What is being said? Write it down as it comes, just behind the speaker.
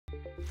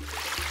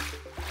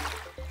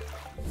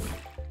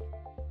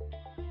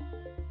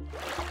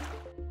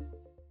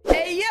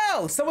Hey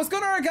yo, so what's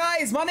going on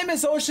guys? My name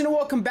is Ocean and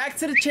welcome back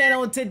to the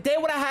channel, and today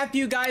what I have for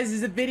you guys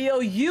is a video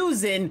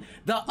using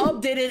the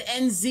updated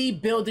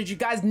NZ build that you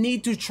guys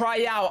need to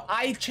try out.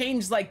 I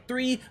changed like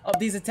 3 of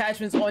these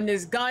attachments on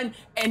this gun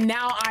and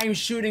now I'm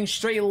shooting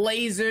straight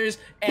lasers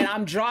and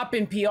I'm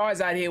dropping PRs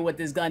out here with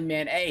this gun,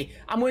 man. Hey,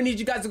 I'm gonna need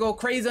you guys to go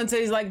crazy on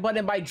today's like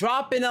button by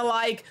dropping a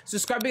like,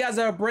 subscribe if you guys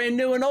are brand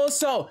new, and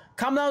also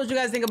comment down what you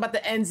guys think about the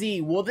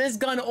NZ. Will this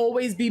gun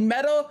always be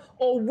meta,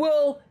 or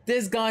will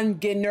this gun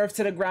get nerfed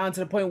to the ground to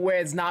the point where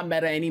it's not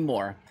meta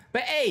anymore?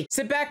 But hey,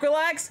 sit back,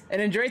 relax,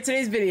 and enjoy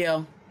today's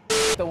video.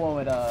 The one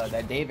with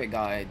that David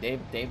guy,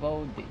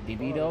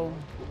 DeVito.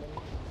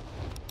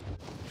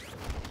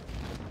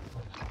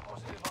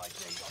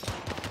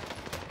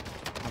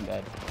 I'm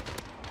dead.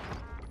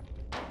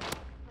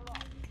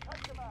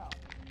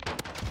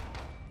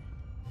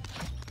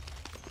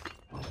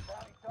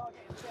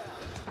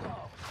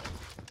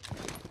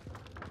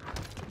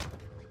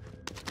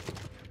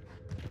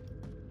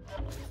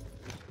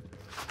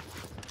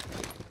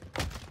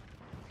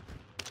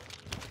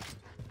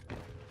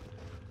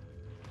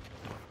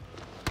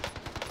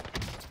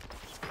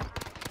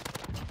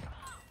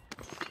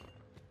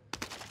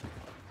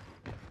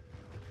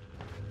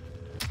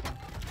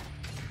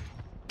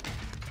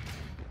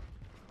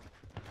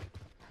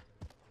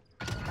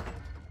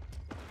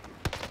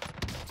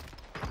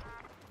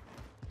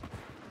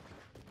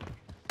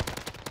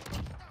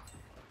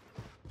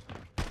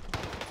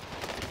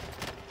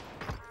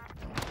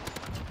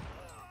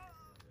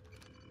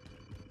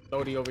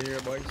 Loadie over here,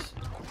 boys.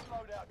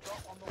 Loadout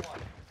drop on the way.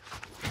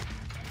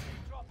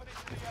 Dropping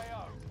into the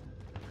AO.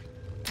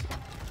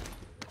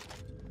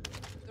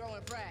 Throwing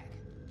a frag.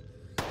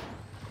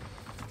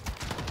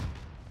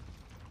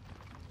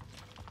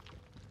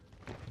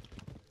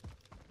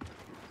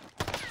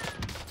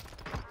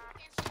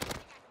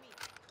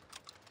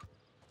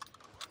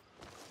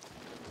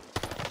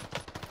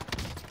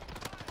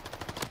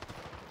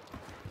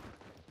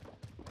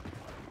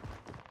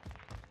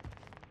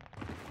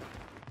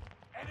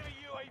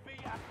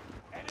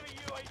 Enemy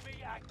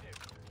UAV active.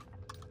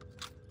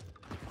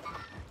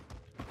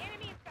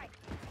 Enemy in sight.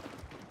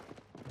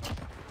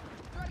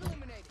 Threat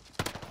eliminated.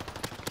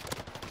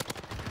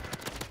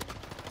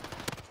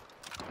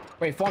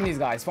 Wait, farm these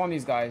guys, farm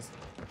these guys.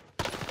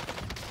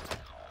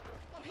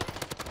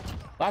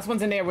 Last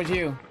one's in there with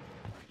you.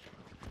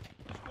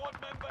 Squad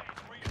member is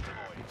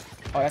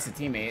redeployed. Oh, that's a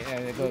teammate.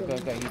 Yeah, good,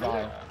 he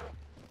died.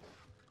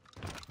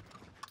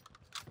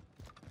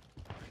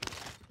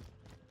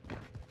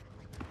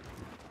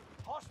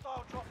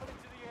 Hostile dropping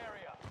into the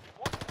area.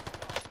 Watch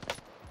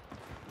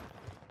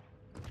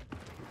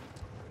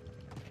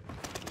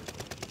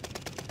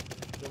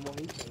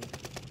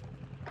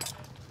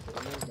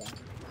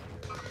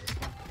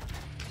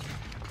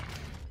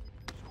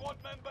Squad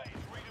member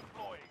is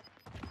redeploying.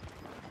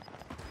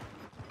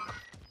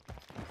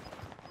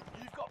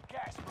 You've got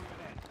gas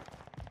moving in.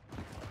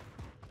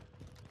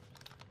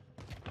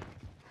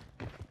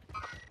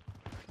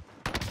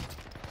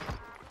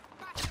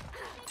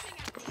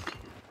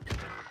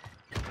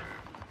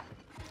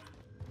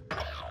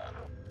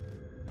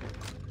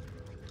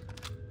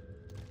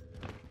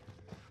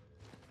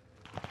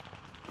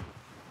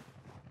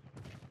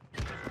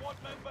 Squad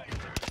member is...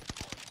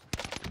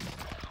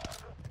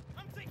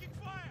 I'm taking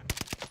fire!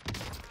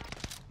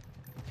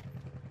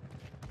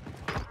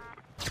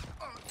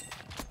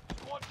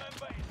 Squad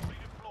member is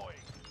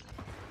redeploying.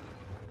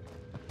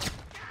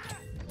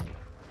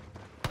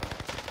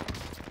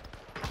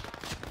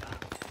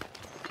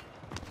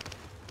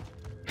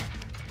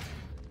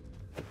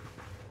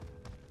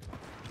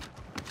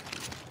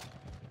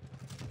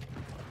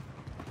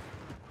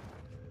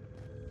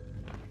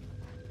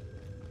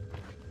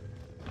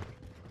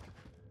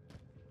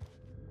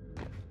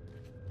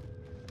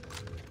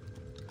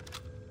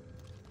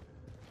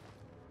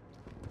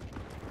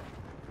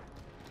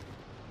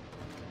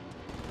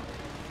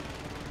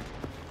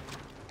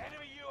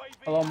 Enemy UAV...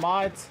 Hello,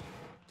 mods.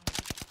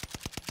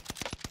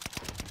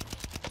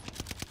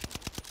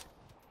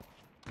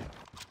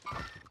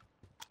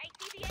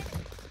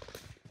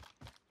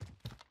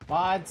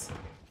 Mods.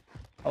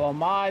 Hello,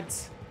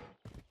 mods.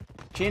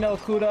 Chino,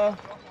 Kuda.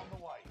 Drop on the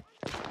way.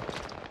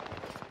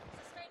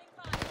 Sustaining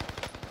fire.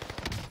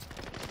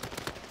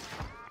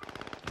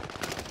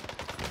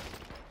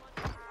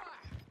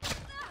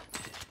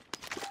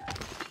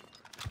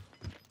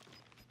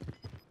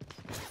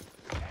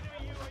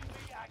 Enemy UAV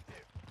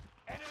active.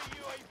 Enemy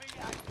UAV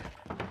active.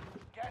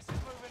 Gas is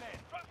moving in.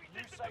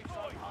 New safe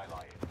zone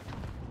highlighted.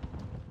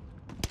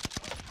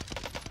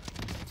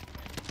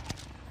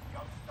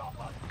 Go stop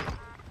us.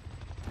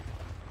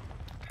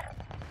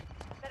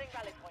 Setting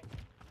rally point.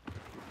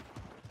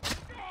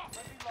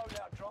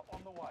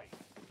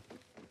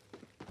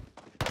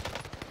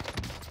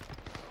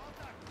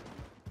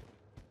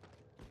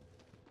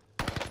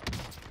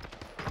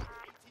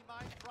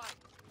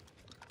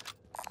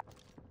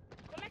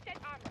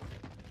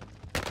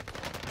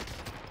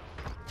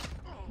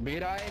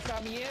 Mira esa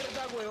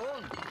mierda,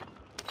 huevón.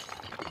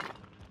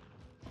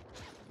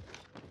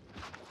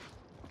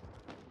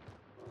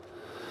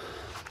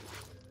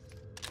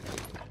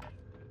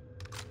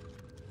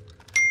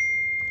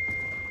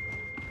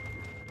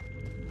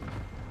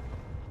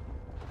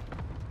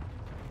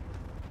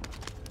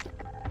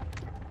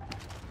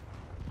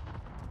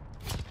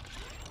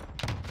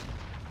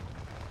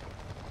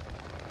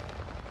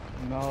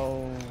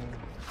 No.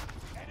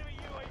 Enemy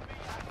UAV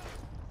active.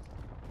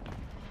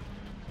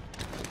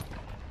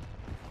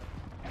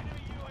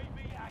 Enemy UAV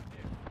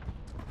active.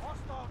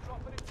 Hostile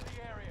dropping into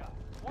the area.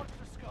 Watch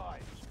the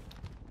skies.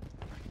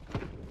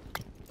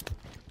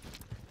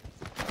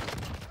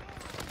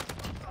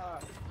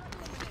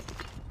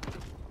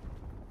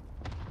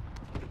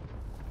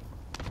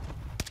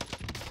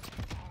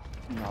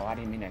 No, I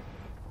didn't mean it.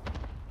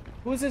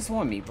 Who's this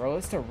on me, bro?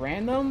 It's the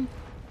random?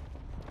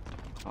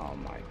 Oh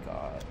my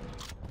god.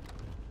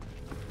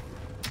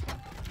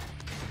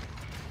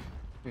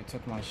 They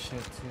took my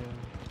shit too.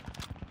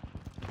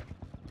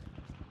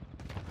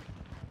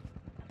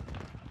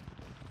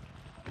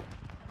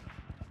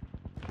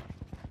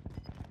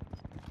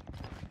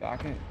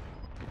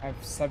 I have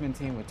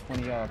 17 with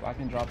 20 up. I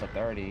can drop a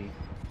 30.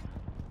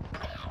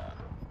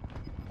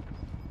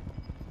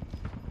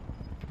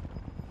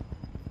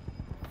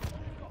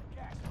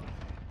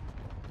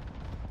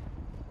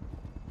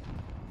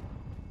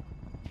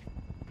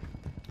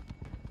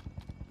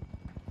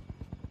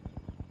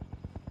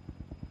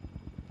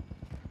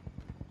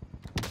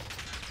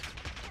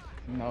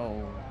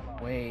 No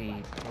way,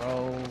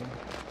 bro.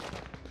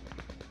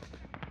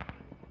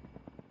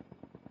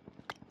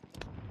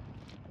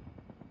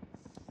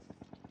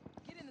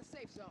 Get in the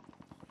safe zone.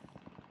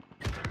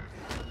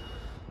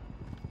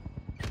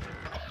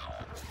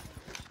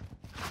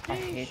 I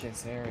hate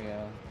this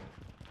area.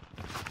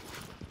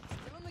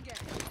 Still in the game.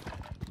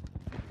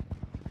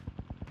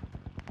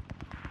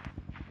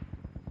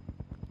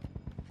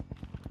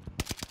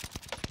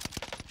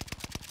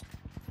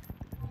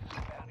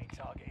 Bounty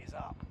target is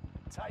up.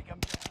 Take them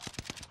down.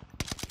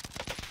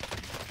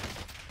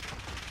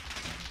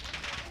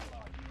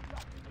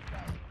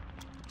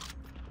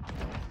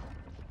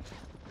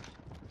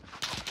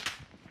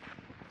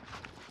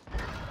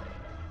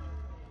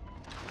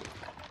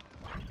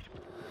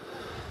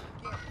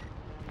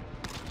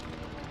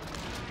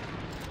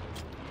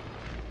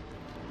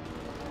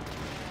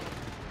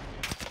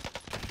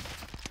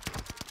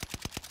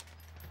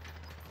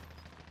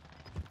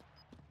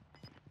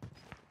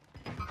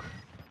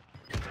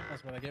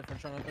 That's what I get for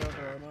trying to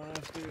cover my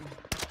ass, dude.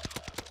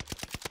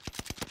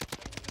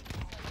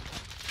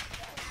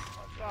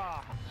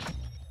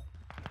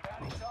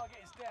 Bounty target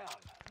is down.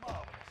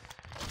 Marvelous.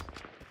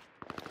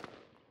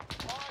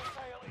 Fire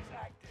sale is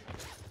active.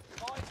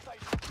 Fire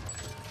station.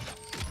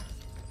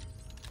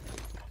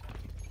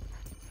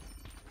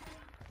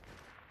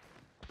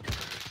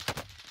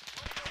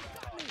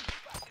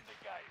 Back in the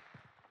game.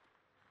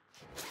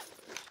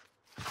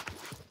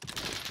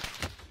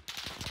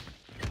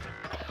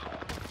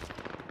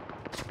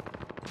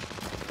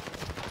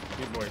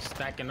 Big boy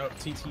stacking up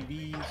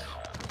TTVs.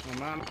 Oh,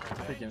 man,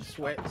 freaking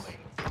sweats.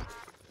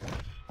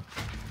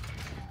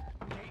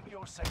 Keep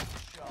your senses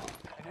sharp.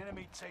 An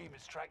enemy team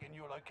is tracking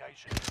your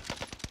location.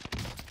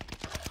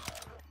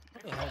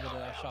 Where the hell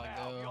did that shot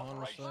Now, the go,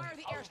 operation honestly? Fire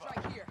the is airstrike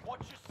over. here.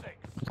 Watch your six.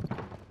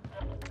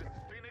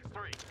 Phoenix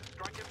 3,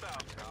 strike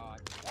inbound.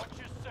 God. Watch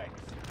your six.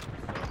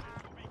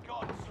 Resurgence will be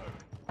gone soon.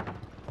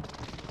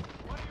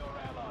 One of your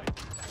allies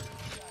is back in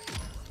the game.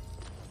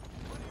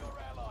 One of your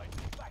allies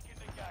is back in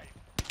the game.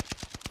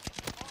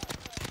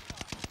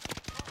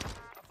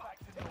 Back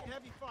to normal.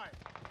 Heavy fire.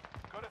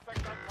 Good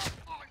effect on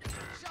target.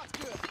 Shot's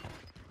good.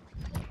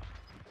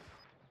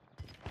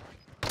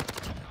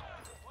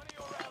 One of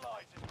your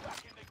allies is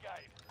back in the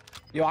game.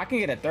 Yo, I can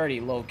get a 30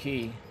 low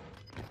key.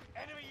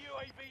 Enemy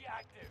UAV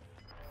active.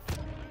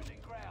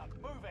 Losing ground.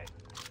 Move it.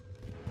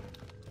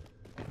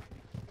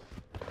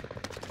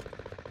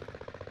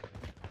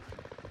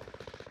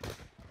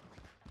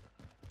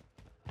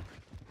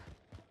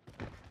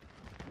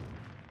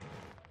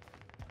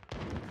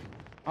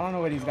 I don't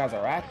know where these guys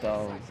are at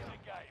though. Back in the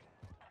game.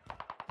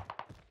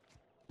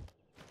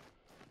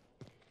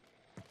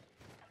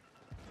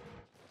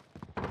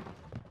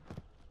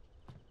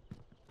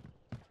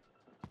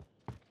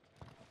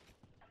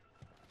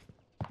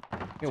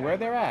 Yo, where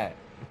they're at?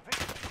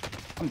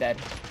 I'm dead.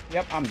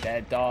 Yep, I'm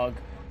dead, dog.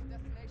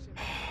 Destination.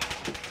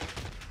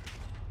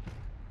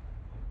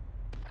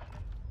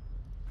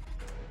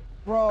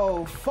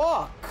 Bro,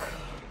 fuck.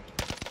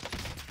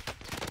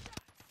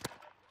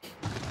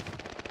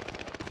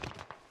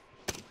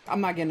 I'm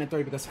not getting a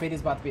 30 because Fate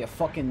is about to be a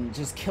fucking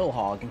just kill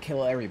hog and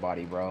kill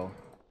everybody, bro.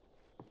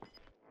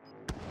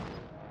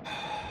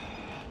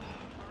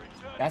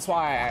 That's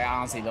why I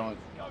honestly don't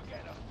Go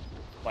get 'em.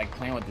 like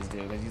playing with this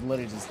dude because he's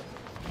literally just.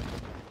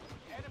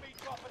 Enemy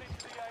dropping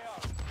into the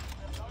AO.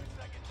 No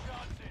second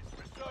chances.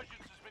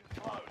 Resurgence has been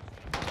closed.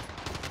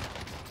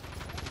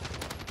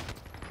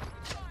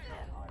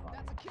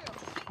 That's a kill.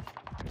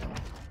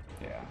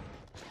 Yeah.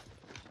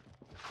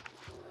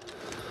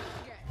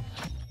 Okay.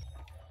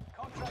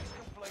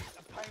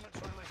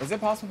 Is it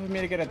possible for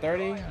me to get a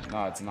 30?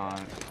 No, it's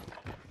not.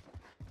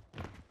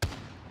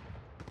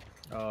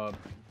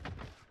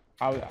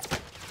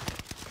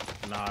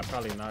 Nah,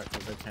 probably not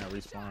because they can't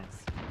respawn.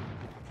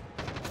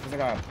 There's a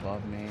guy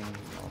above me.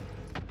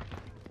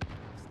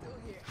 Still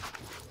here.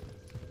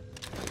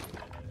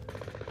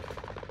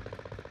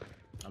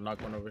 I'm not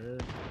going over here.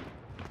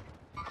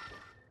 I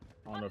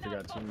don't know if you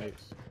got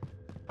teammates.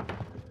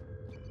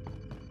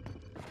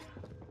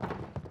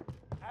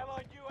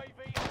 Allied UAV.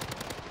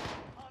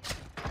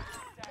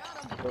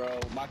 Bro,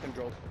 my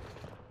control.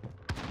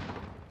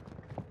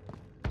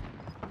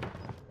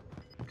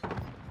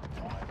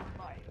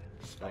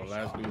 Oh,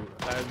 last dude.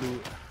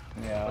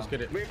 Yeah. Let's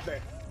get it.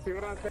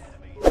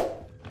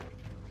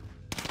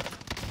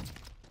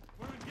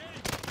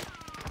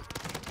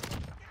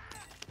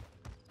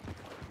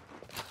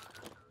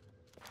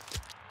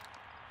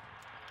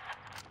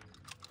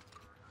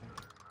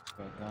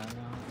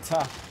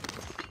 Tough.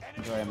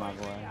 Enjoy my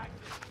boy.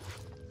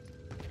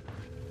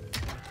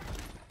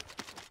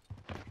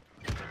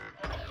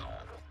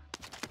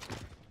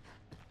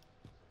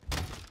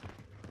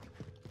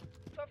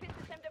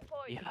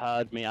 He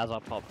heard me as I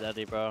popped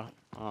Daddy, bro.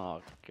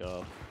 Oh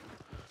god.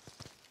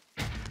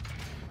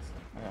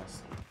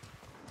 Yes.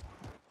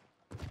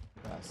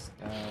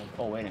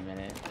 Oh wait a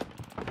minute.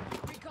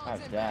 Recon's How's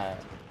inbound.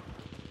 that?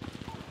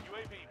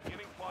 UAV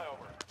beginning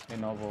flyover. Hey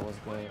Noble was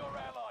One of good. your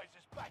allies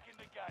is back in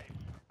the game.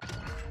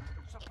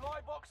 Supply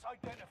box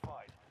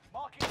identified.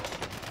 Marking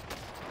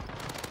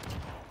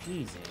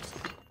Jesus.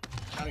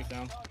 County's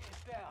down. target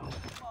is down.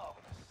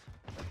 Marvelous.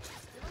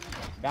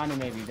 Bounty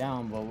may be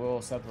down, but we're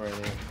all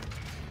separated.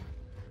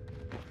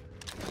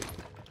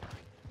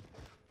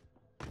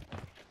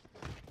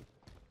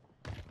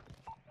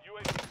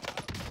 UAV.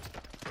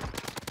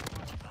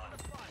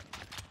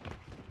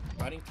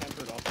 Riding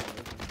tempered off the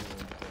roof.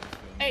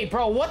 Hey,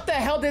 bro, what the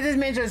hell did this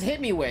man just hit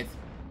me with?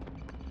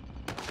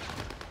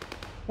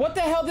 What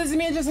the hell did this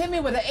man just hit me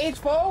with? An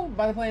H4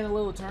 by playing a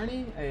little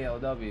tourney?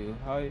 ALW.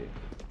 How you?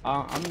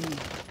 I'm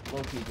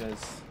low-key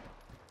just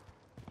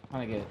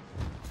trying to get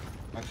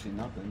actually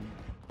nothing.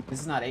 This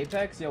is not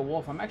Apex? Yo,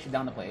 Wolf, I'm actually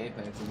down to play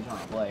Apex if you're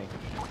trying to play.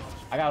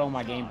 I got all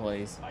my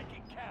gameplays. Make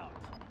it count.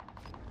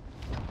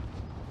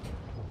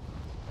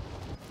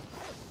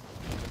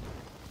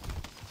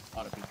 A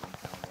lot of people in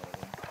town, by the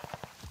way.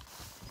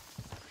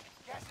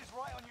 Gas is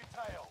right on your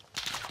tail.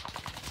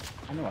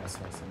 I know I saw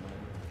somebody.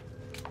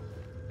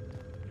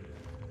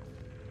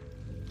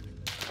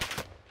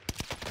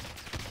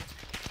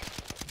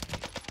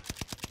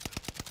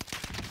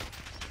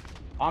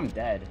 I'm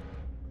dead.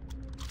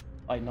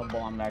 Like, no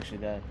bull, I'm actually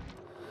dead.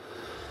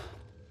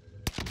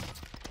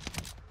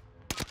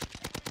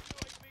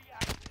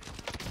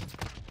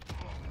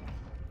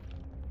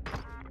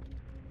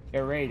 Get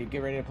ready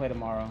to play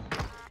tomorrow.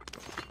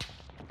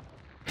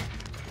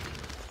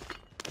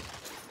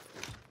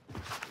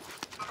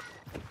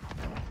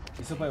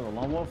 You still play with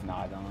Lone Wolf?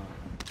 Nah, I don't.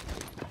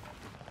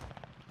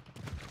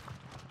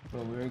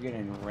 Bro, we were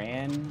getting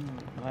ran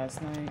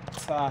last night.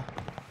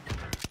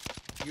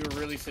 You were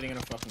really sitting in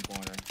a fucking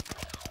corner.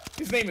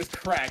 His name is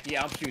Crack.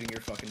 Yeah, I'm shooting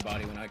your fucking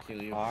body when I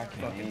kill you. Oh, I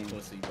can't fucking aim.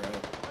 pussy, bro.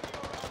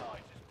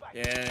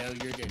 Yeah,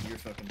 you're getting your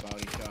fucking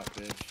body shot,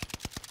 bitch.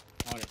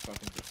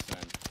 100%.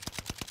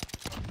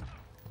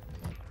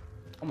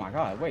 Oh my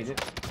god, wait.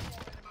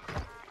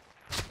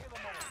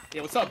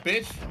 Yeah, what's up,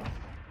 bitch?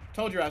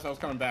 Told your ass I was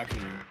coming back to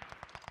you.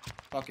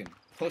 Fucking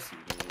pussy,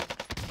 dude.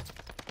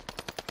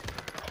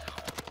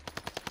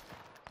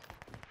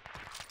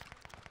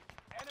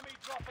 Enemy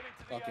dropping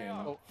into the Fucking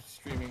AO.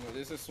 streaming.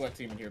 There's a sweat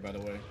team in here, by the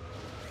way.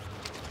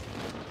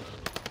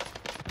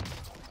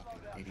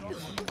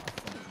 Idiots in the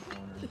fucking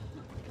corner.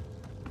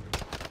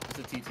 It's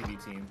a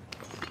TTV team.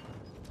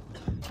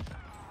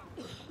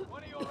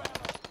 One of your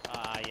allies.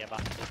 Ah, yeah,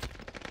 bastard.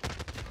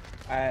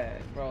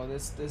 Bro,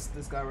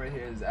 this guy right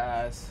here is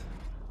ass.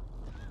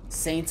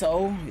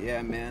 Sainto?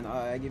 Yeah, man.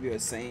 I give you a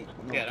Saint.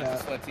 No Yeah,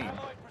 that's a cap. sweat team.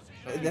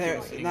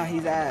 There, nah,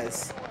 he's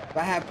ass. If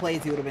I had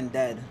plays, he would have been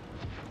dead.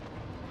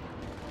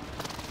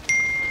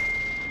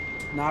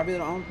 Nah, I really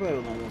don't play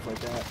with Lone Wolf like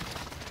that.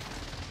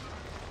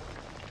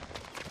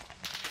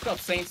 What's up,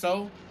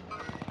 Saint-So?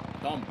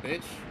 Dumb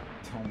bitch.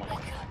 Oh my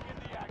god.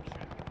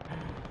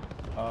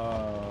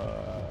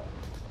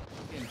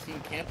 Getting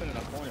team camping in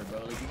a corner, bro.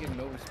 Like, you get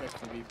no respect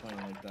for me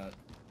playing like that.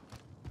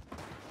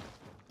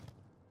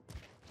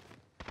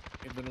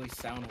 It literally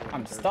sound horrible.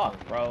 I'm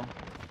stuck, bro.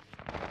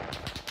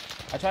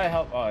 I try to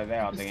help. Oh, they're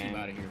out the Get game.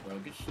 out of here, bro.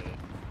 Good shit.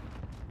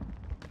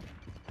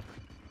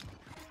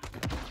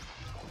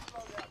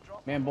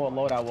 Man bought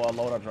loadout while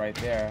loadout's right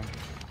there.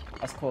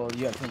 That's cool.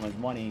 You have too much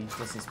money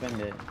to suspend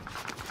it.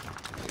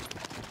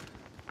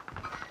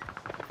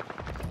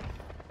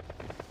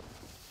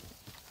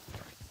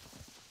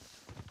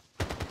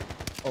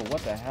 Oh,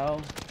 what the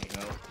hell? There you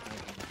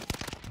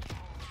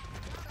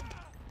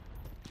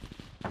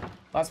go.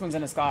 Last one's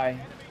in the sky.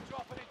 Enemy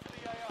dropping into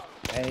the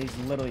AO. And he's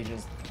literally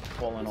just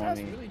falling on That's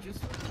me. really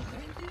just...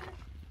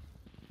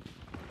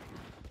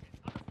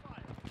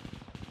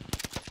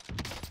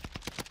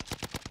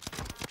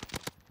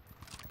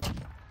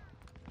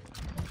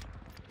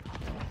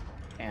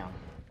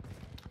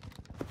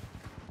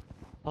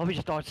 Oh, we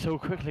just died so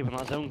quickly when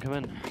that zone come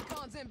in.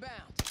 Recon's inbound.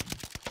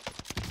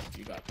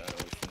 You got that,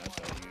 Ocean. That's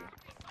all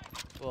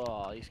you.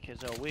 Oh, these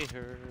kids are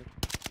weird.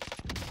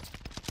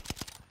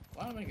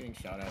 Why am I getting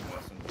shot at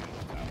by some dude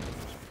in the tower?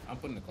 I'm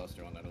putting the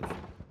cluster on that Ocean.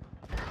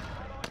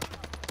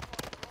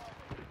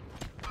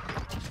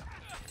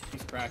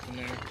 He's cracked in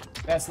there.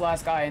 That's the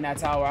last guy in that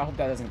tower. I hope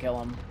that doesn't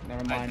kill him.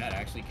 Never mind. That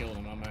actually killed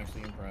him. I'm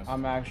actually impressed.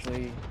 I'm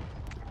actually...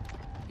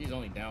 He's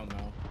only down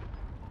now.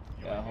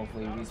 Yeah,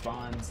 hopefully he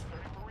respawns.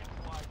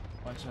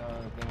 Watch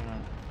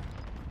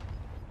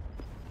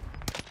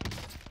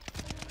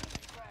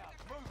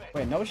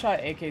wait, no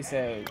shot AK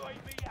said...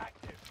 UAV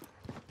active.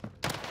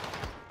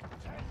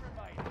 10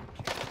 remain.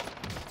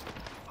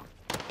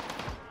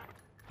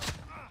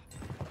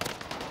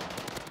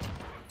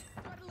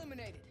 Got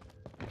eliminated.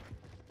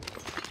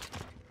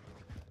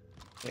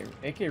 Hey,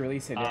 AK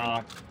release it.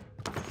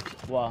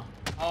 Well,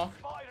 Oh.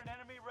 Spotted an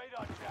enemy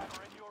radar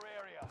jammer in your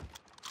area.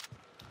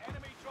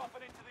 Enemy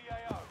dropping into the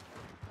AO.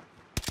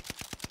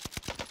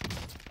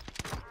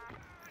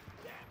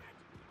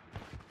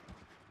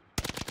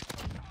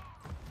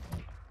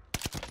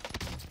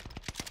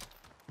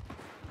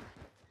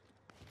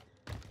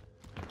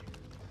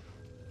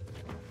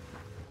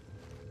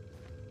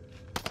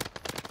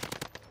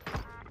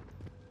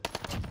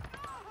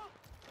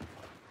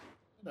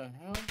 What the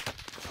hell?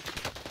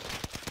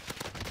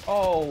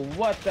 oh,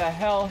 what the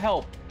hell?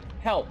 Help!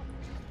 Help!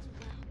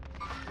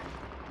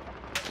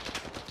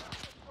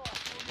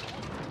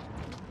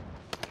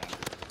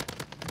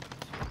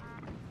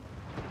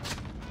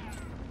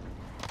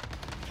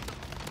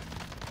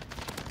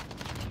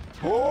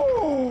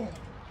 Oh!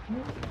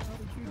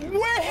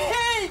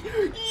 Wait!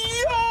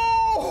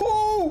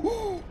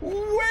 Yo!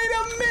 Wait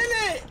a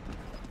minute!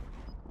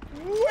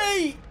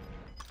 Wait!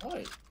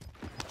 What?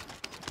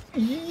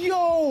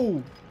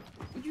 Yo!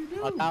 What'd you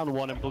do? I downed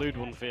one and blued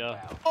one for you.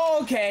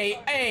 Okay,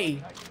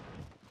 hey!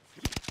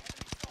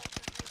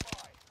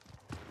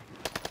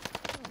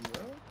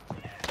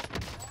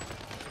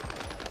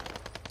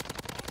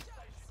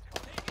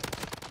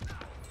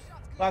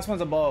 Last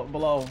one's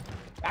below.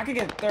 I could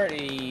get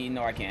 30.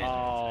 No, I can't.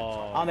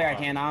 Oh. I don't think I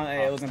can.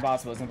 It was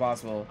impossible. It's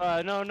impossible.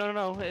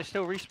 No. It's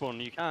still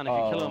respawn. You can if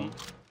you kill them.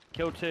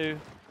 Kill 2.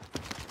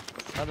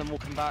 Let them all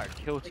come back.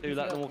 Kill 2.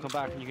 Let them all come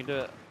back, and you can do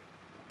it.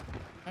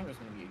 Camera's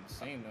gonna be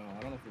insane though.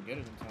 I don't know if we'll get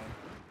it in time.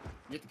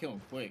 You have to kill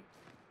him quick.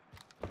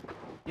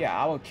 Yeah,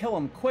 I would kill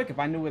them quick if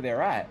I knew where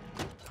they're at.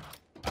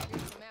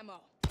 Some ammo.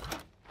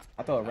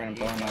 I thought a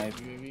random throwing knife.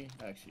 UAV?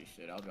 Actually,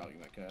 shit. I'll drop you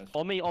my cash.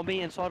 On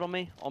me, inside on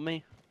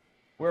me.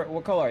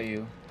 What color are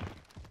you?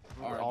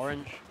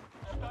 Orange.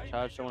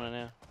 Charge someone in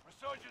here.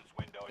 Resurgence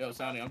window is Yo, about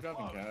Sonny, to I'm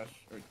dropping close. cash.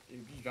 Or if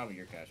you drop me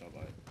your cash, I'll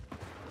buy it.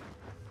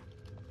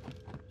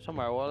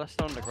 Somewhere, well, let's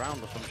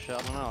underground or some shit.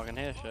 I don't know, I can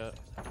hear shit.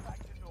 Back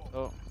to normal.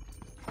 Oh.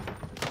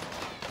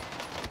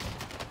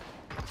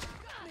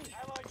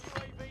 Allied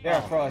UAV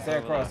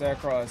They're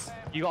across.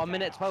 You got a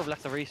minute 12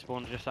 left to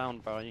respawn, just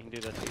sound, bro. You can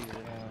do this easy.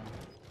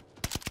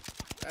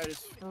 That is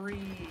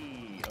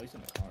free. Oh, he's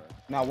in the car.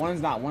 No,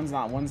 one's not. target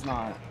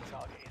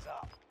is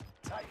up.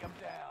 Take them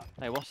down.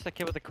 Hey, what's the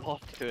kid with the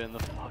cloth doing the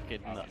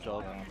fucking nut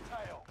job?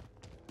 Tail.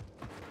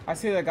 I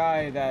see the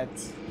guy that.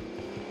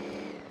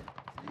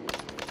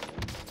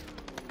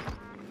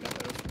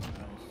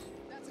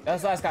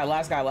 That's last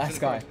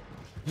guy.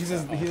 He's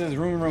just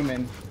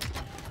rooming.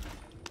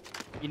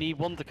 You need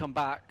one to come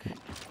back.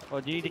 Or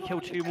you need to kill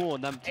 2 more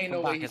and then to Ain't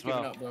come no way back he's as giving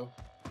well. up, bro.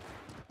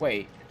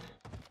 Wait,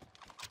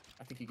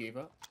 I think he gave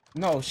up.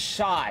 no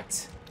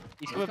shot.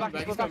 He's coming back,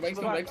 He's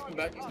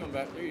coming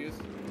back. There he is.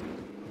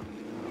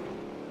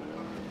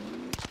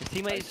 His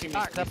teammates Teammates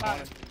back, they're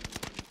back. respawning.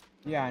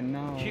 Yeah, I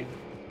know. Shoot.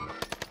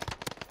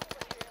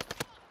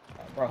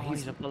 Bro, Oh,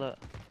 he's a bullet.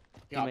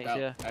 He hopped Teammates, out.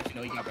 yeah. Actually,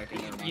 no, he got back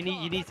in there.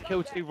 You need to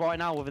kill 2 right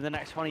now within the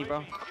next 20, bro.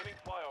 Getting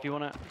Do you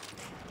want it?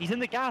 He's in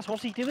the gas,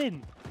 what's he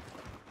doing?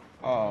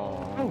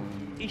 Oh. Oh,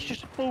 he's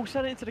just full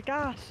sent into the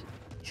gas.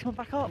 He's coming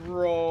back up.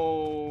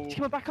 Bro. He's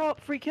coming back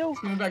up. Free kill. He's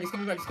coming back.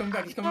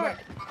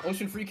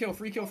 Ocean, free kill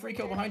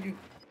behind you.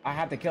 I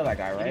have to kill that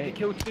guy, You need to right?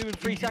 kill 2 in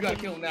 3 You seconds.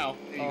 got killed now.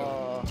 There you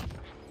go.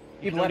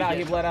 He bled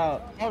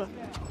out. Hold on.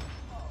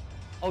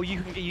 Oh, you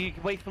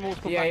can wait for them all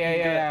to come back.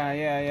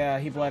 Yeah.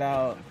 He bled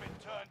out. has been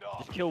turned off.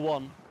 Just kill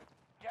 1. New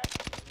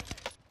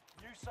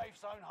safe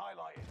zone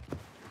highlighted.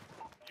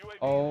 UAV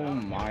Oh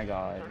inbound. my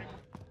god.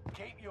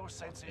 Keep your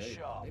senses They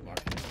sharp.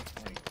 marked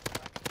me.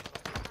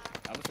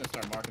 I'm just gonna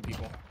start marking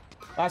people.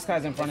 Last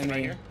guy's in front of Right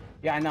me. here?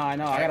 Yeah, I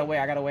know. I gotta wait.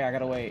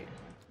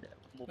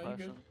 More No, you person.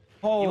 good.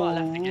 You might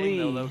have left the game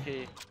though, Holy.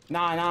 low-key.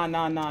 Nah.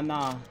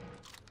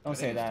 Don't I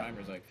say think his that.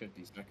 timer's like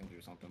 50 seconds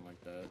or something like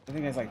that. I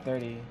think it's like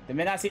 30. The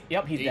minute I see.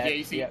 Yep, he's Yeah, dead.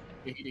 you see. Yep.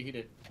 Yeah, he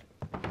did.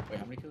 Wait,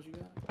 how many kills you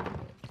got?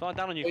 Slide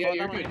down on you. Oh, yeah, slide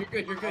you're down on good.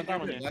 you. You're Slide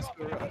down on good. you. Last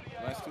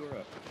two are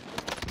up.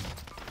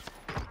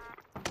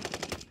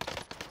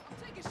 I'm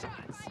taking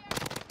shots.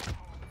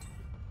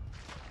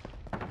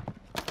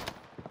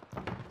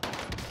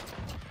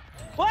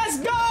 Let's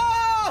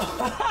go!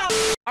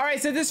 All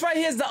right, so this right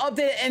here is the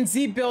updated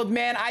NZ build,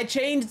 man. I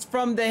changed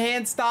from the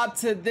hand stop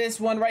to this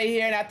one right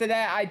here, and after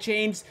that, I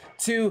changed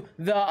to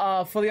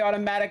the fully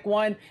automatic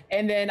one,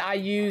 and then I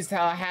used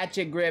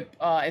hatchet grip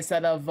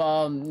instead of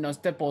you know,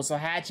 stipple. So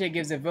hatchet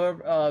gives it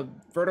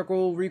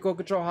vertical recoil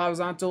control,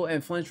 horizontal,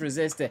 and flinch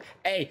resistant.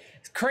 Hey,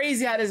 it's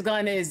crazy how this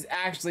gun is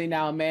actually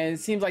now, man. It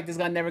seems like this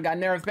gun never got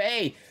nerfed, but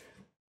hey,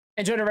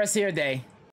 enjoy the rest of your day.